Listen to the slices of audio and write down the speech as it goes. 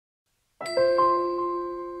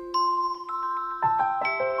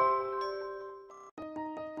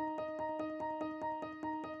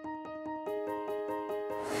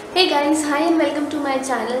Hey guys, hi and welcome to my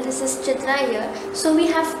channel. This is Chitra here. So we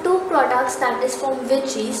have two products that is from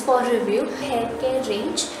VICHY'S for review, hair care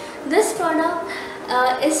range. This product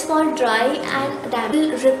is for dry and damp.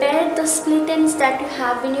 It will repair the split ends that you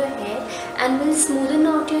have in your hair and will smoothen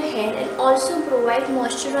out your hair and also provide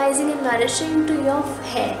moisturizing and nourishing to your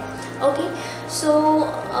hair. Okay, so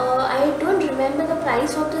I don't remember the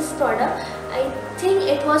price of this product. I think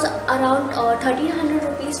it was around 1300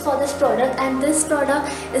 rupees for this product, and this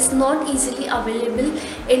product is not easily available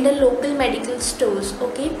in the local medical stores.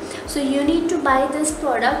 Okay, so you need to buy this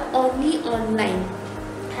product only online,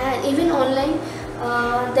 and even online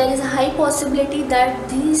there is a high possibility that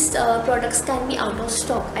these products can be out of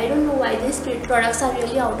stock. I don't know why these products are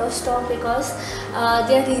really out of stock, because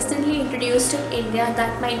they are recently introduced in India.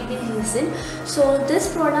 That might be the reason. So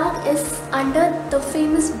this product is under the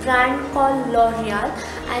famous brand called L'Oreal,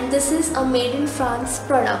 and this is a made in France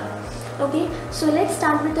product. Okay, so let's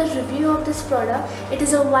start with the review of this product. It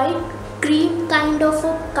is a white cream kind of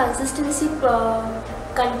a consistency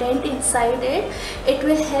content inside it. It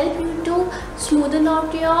will help you to smoothen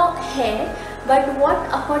out your hair, but what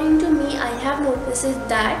according to me I have noticed is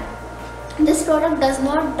that this product does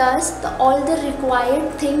not does all the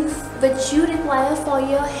required things which you require for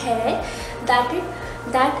your hair.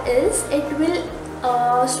 That is, it will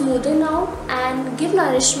smoothen out and give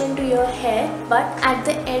nourishment to your hair, but at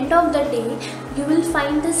the end of the day you will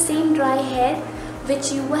find the same dry hair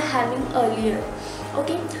which you were having earlier.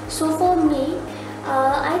 Okay, so for me,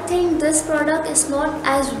 I think this product is not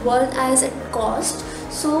as worth as it cost.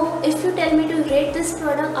 So if you tell me to rate this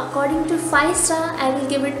product according to 5 star, I will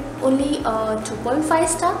give it only 2.5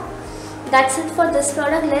 star. That's it for this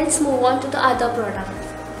product. Let's move on to the other product.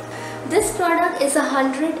 This product is a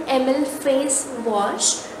 100 ml face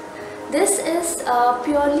wash. This is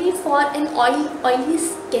purely for an oily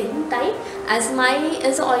skin type. As mine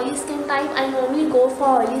is an oily skin type, I normally go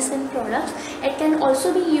for oily skin products. It can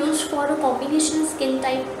also be used for a combination skin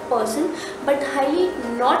type person, but highly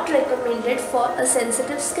not recommended for a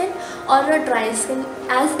sensitive skin or a dry skin,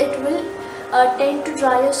 as it will tend to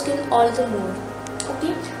dry your skin all the more.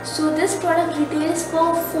 Okay, so this product retails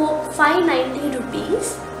for 590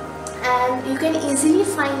 rupees. And you can easily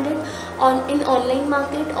find it in online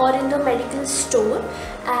market or in the medical store,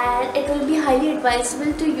 and it will be highly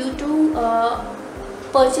advisable to you to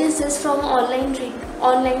purchase this from online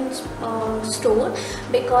store,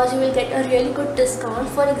 because you will get a really good discount.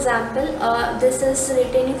 For example, this is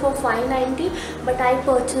retailing for 590, but I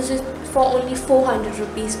purchased it for only 400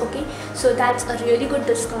 rupees. Okay, so that's a really good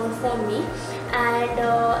discount for me.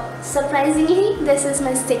 And surprisingly, this is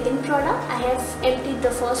my second product. I have emptied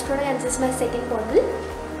the first product and this is my second bottle.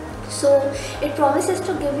 So it promises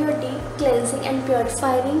to give you a deep cleansing and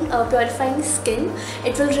purifying skin.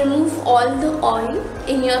 It will remove all the oil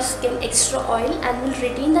in your skin, extra oil, and will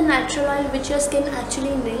retain the natural oil which your skin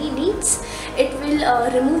actually needs. It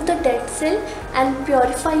will remove the dead cell and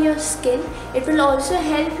purify your skin. It will also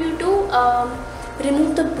help you to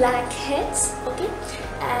remove the blackheads. Okay,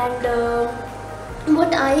 and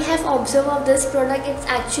what I have observed of this product, it's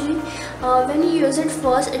actually when you use it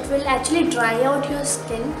first, it will actually dry out your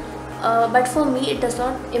skin, but for me it does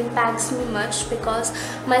not impact me much, because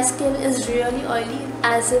my skin is really oily.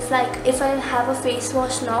 As if, like, if I have a face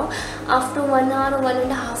wash now, after 1 hour or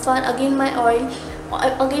 1.5 hours,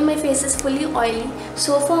 again my face is fully oily.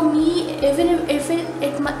 So for me, even if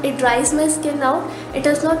it dries my skin out, it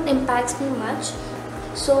does not impact me much.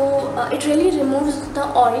 So it really removes the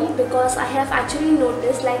oil, because I have actually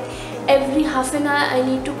noticed, like, every half an hour I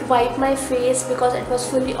need to wipe my face because it was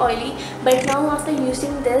fully oily. But now after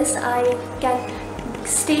using this, I can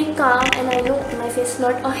stay calm and I know my face is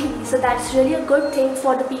not oily. So that's really a good thing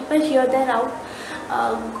for the people here that out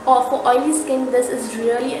or for oily skin. This is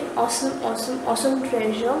really an awesome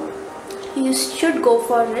treasure. You should go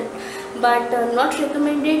for it, but not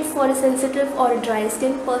recommended for a sensitive or a dry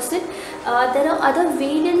skin person. There are other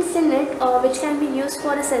variants in it which can be used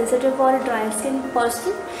for a sensitive or a dry skin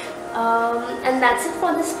person. And that's it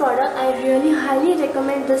for this product. I really highly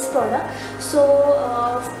recommend this product. So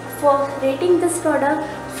for rating this product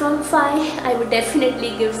from 5, I would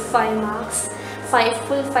definitely give 5 marks,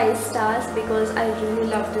 5 stars, because I really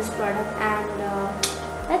love this product. And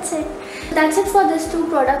that's it for this 2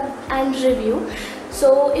 product and review.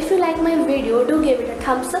 So if you like my video, do give it a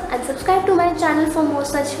thumbs up and subscribe to my channel for more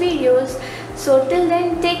such videos. So till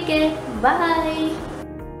then, take care, bye.